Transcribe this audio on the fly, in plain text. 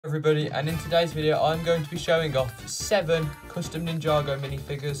Everybody, and in today's video I'm going to be showing off 7 custom Ninjago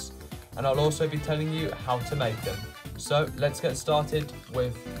minifigures, and I'll also be telling you how to make them. So let's get started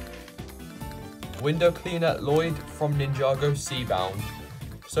with window cleaner Lloyd from Ninjago Seabound.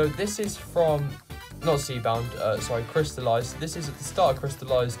 So this is from, not Seabound, Crystallized. This is at the start of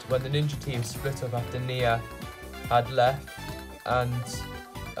Crystallized when the ninja team split up after Nia had left,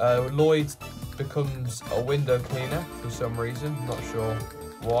 and Lloyd becomes a window cleaner for some reason, not sure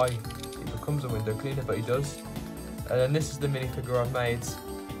why he becomes a window cleaner, but he does. And then this is the minifigure I've made.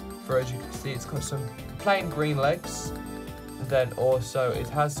 For, as you can see, it's got some plain green legs. And then also it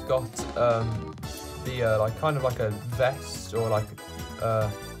has got the kind of like a vest or like an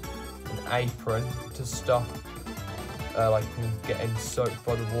apron to stop like him getting soaked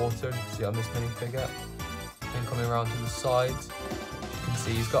by the water, as you can see on this minifigure. And coming around to the sides, you can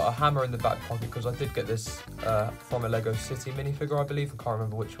see he's got a hammer in the back pocket, because I did get this from a Lego City minifigure, I believe. I can't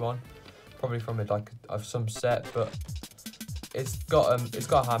remember which one. Probably from some set, but it's got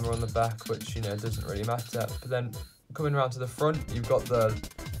a hammer on the back, which, you know, doesn't really matter. But then coming around to the front, you've got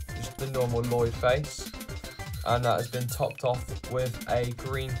just the normal Lloyd face, and that has been topped off with a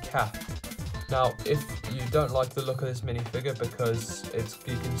green cap. Now, if you don't like the look of this minifigure because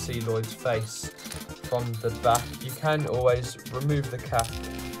you can see Lloyd's face from the back, you can always remove the cap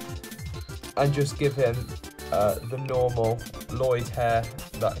and just give him the normal Lloyd hair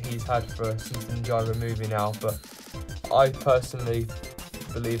that he's had since the Ninjago movie now. But I personally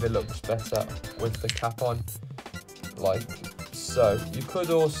believe it looks better with the cap on, like so. You could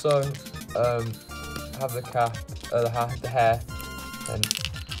also have the cap, the hair, and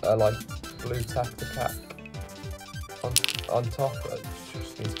like blue tack the cap on top.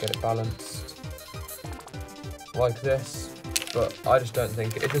 Just need to get it balanced like this, but I just don't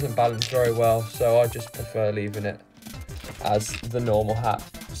think it doesn't balance very well, so I just prefer leaving it as the normal hat.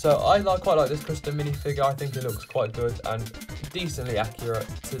 So I quite like this custom minifigure. I think it looks quite good and decently accurate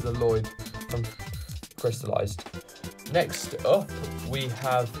to the Lloyd from Crystallized. Next up, we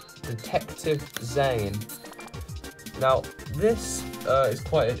have Detective Zane. Now this is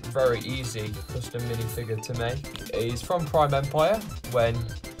quite a very easy custom minifigure to make. He's from Prime Empire,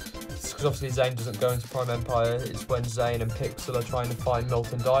 because obviously Zane doesn't go into Prime Empire. It's when Zane and Pixel are trying to find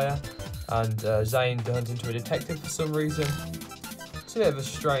Milton Dyer, and Zane turns into a detective for some reason. It's a bit of a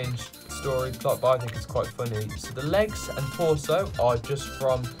strange story plot, but I think it's quite funny. So the legs and torso are just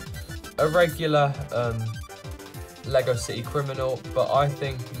from a regular Lego City criminal, but I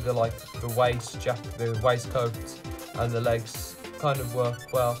think the waistcoat and the legs kind of work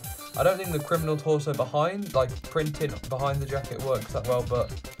well. I don't think the criminal torso behind, like printed behind the jacket, works that well,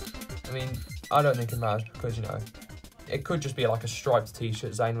 but I mean, I don't think it matters because, you know, it could just be like a striped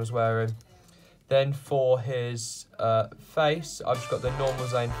t-shirt Zane was wearing. Then for his face, I've just got the normal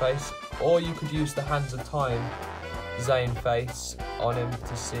Zane face, or you could use the Hands of Time Zane face on him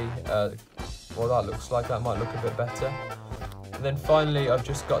to see what that looks like. That might look a bit better. And then finally, I've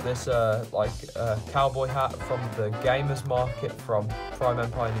just got this cowboy hat from the Gamers Market from Prime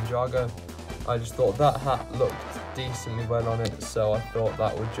Empire Ninjago. I just thought that hat looked decently well on it, so I thought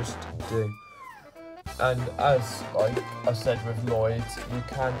that would just do. And as I said with Lloyd, you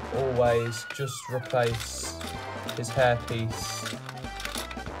can always just replace his hairpiece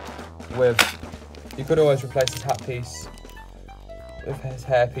you could always replace his hat piece with his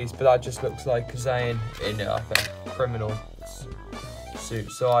hairpiece, but that just looks like Zane in like a criminal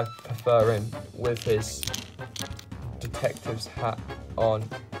suit, so I prefer him with his detective's hat on,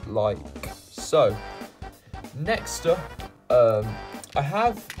 like so. Next up,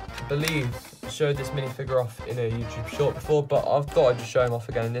 I believe showed this minifigure off in a YouTube short before, but I thought I'd just show him off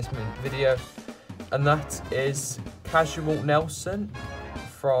again in this video, and that is Casual Nelson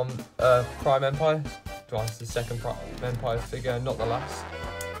from Prime Empire. Well, it's the second Prime Empire figure, not the last.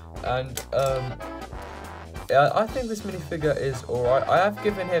 And I think this minifigure is alright. I have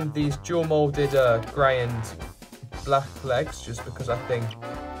given him these dual molded grey and black legs, just because I think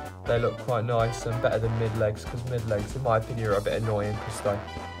they look quite nice and better than mid legs, because mid legs, in my opinion, are a bit annoying, because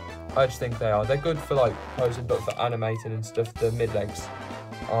I just think they're good for like posing, but for animating and stuff, the mid legs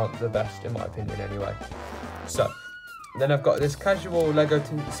aren't the best, in my opinion anyway. So then I've got this casual Lego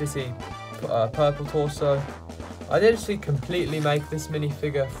City purple torso. I did actually completely make this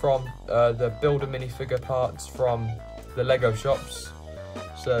minifigure from the builder minifigure parts from the Lego shops.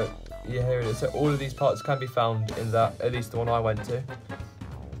 So yeah, here it is. So all of these parts can be found in that, at least the one I went to.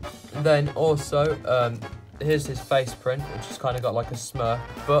 And then also, here's his face print, which has kind of got like a smirk,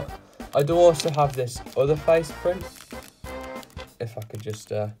 but I do also have this other face print. If I could just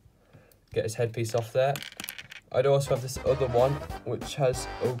get his headpiece off there. I'd also have this other one, which has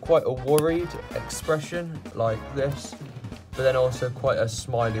quite a worried expression like this, but then also quite a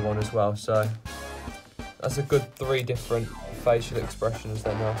smiley one as well. So that's a good 3 different facial expressions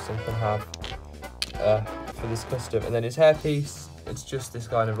that Nelson can have for this custom. And then his hairpiece, it's just this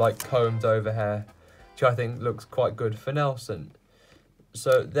kind of like combed over hair, which I think looks quite good for Nelson.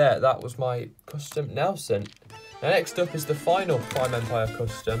 So there, that was my custom Nelson. Now next up is the final Prime Empire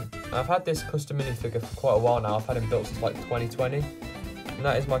custom. I've had this custom minifigure for quite a while now. I've had him built since like 2020. And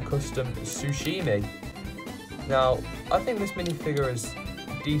that is my custom Tsushimi. Now, I think this minifigure is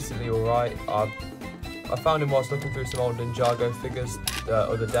decently alright. I found him whilst looking through some old Ninjago figures the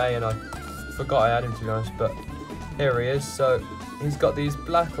other day, and I forgot I had him, to be honest, but here he is. So he's got these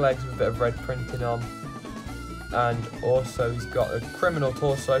black legs with a bit of red printing on, and also he's got a criminal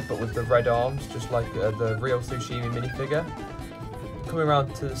torso but with the red arms, just like the real Tsushimi minifigure. Coming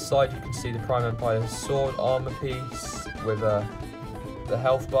around to the side, you can see the Prime Empire sword armor piece with the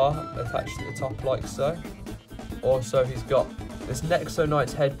health bar attached to the top like so. Also he's got this Nexo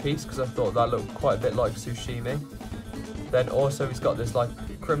Knight's headpiece, because I thought that looked quite a bit like Tsushimi. Then also he's got this like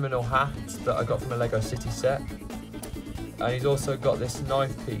criminal hat that I got from a Lego City set. And he's also got this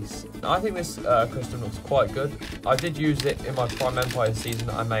knife piece. Now, I think this custom looks quite good. I did use it in my Prime Empire season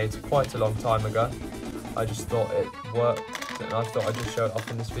that I made quite a long time ago. I just thought it worked, and I thought I'd just show it off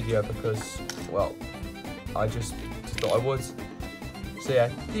in this video because, well, I just thought I would. So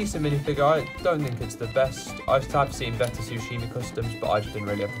yeah, decent minifigure. I don't think it's the best. I've seen better Tsushimi customs, but I just didn't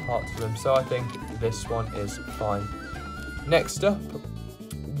really have the parts for them. So I think this one is fine. Next up,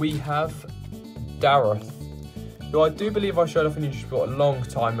 we have Dareth, who I do believe I showed off in YouTube a long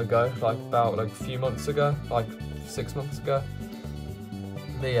time ago, like a few months ago, like 6 months ago.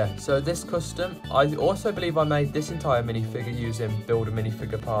 But yeah, so this custom, I also believe I made this entire minifigure using Builder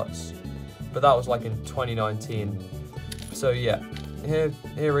minifigure parts, but that was like in 2019. So yeah, here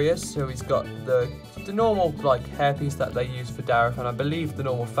he is. So he's got the normal like hairpiece that they use for Dareth, and I believe the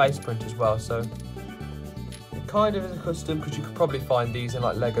normal face print as well. So it kind of is a custom, because you could probably find these in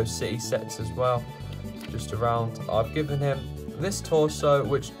like Lego City sets as well, just around. I've given him this torso,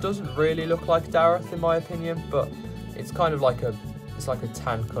 which doesn't really look like Dareth in my opinion, but it's kind of like a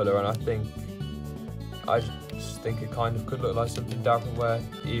tan colour, and I just think it kind of could look like something Dareth would wear,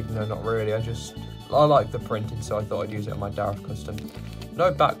 even though not really. I like the printing, so I thought I'd use it on my Dareth custom.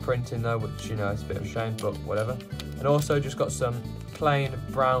 No back printing though, which, you know, is a bit of a shame, but whatever. And also just got some plain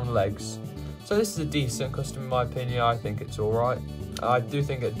brown legs. So this is a decent custom in my opinion. I think it's alright. I do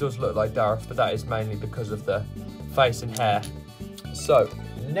think it does look like Dareth, but that is mainly because of the face and hair. So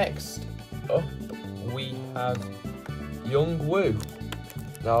next up we have Young Woo.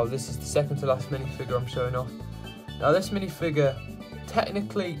 Now this is the second to last minifigure I'm showing off. Now this minifigure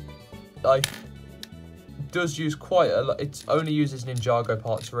technically does use quite a lot. It only uses Ninjago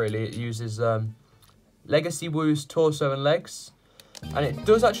parts really. It uses Legacy Woo's torso and legs, and it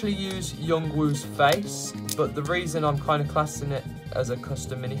does actually use Young Woo's face, but the reason I'm kind of classing it as a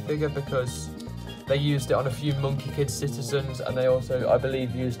custom minifigure because they used it on a few Monkey Kid citizens, and they also, I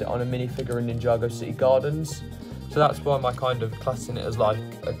believe, used it on a minifigure in Ninjago City Gardens. So that's why I'm kind of classing it as like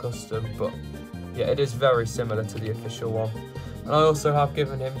a custom, but yeah, it is very similar to the official one. And I also have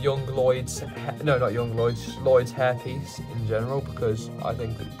given him Lloyd's hairpiece in general, because I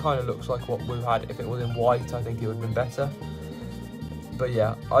think it kind of looks like what Woo had. If it was in white, I think it would have been better. But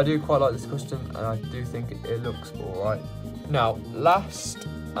yeah, I do quite like this custom, and I do think it looks alright. Now, last,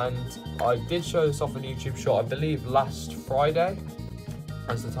 and I did show this off on YouTube short, I believe last Friday,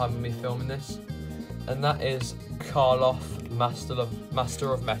 as the time of me filming this, and that is Karloff,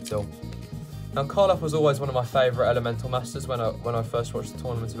 Master of Metal. Now, Karloff was always one of my favourite elemental masters when I first watched the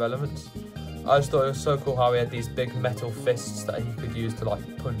Tournament of Elements. I just thought it was so cool how he had these big metal fists that he could use to like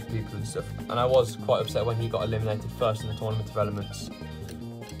punch people and stuff. And I was quite upset when he got eliminated first in the Tournament of Elements.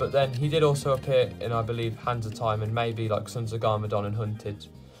 But then he did also appear in, I believe, Hands of Time and maybe like Sons of Garmadon and Hunted.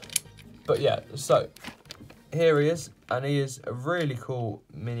 But yeah, so here he is, and he is a really cool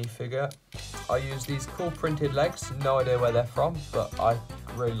minifigure. I use these cool printed legs, no idea where they're from, but I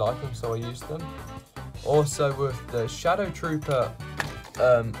really like them, so I used them. Also with the Shadow Trooper,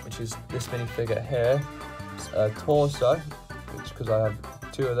 which is this minifigure here, torso, which because I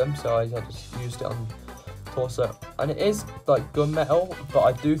have 2 of them, so I just used it on torso. And it is like gunmetal, but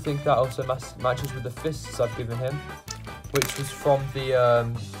I do think that also matches with the fists I've given him, which was from the,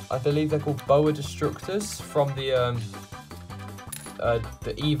 I believe they're called Boa Destructors, from the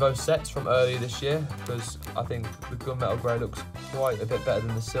Evo sets from earlier this year, because I think the gunmetal grey looks quite a bit better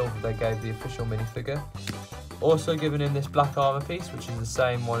than the silver they gave the official minifigure. Also given him this black armor piece, which is the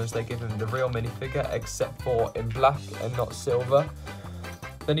same one as they give him the real minifigure, except for in black and not silver.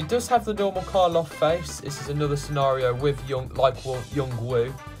 Then he does have the normal Karloff face. This is another scenario with young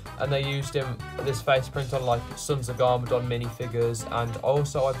Wu, and they used this face print on like Sons of Garmadon minifigures, and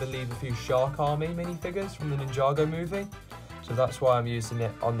also I believe a few Shark Army minifigures from the Ninjago movie. So that's why I'm using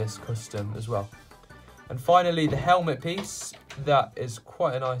it on this custom as well. And finally, the helmet piece. That is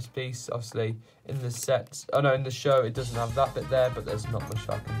quite a nice piece, obviously, in the set. Oh no, in the show it doesn't have that bit there, but there's not much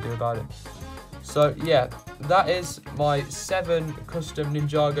I can do about it. So yeah, that is my 7 custom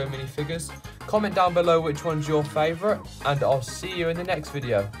Ninjago minifigures. Comment down below which one's your favourite, and I'll see you in the next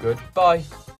video. Goodbye.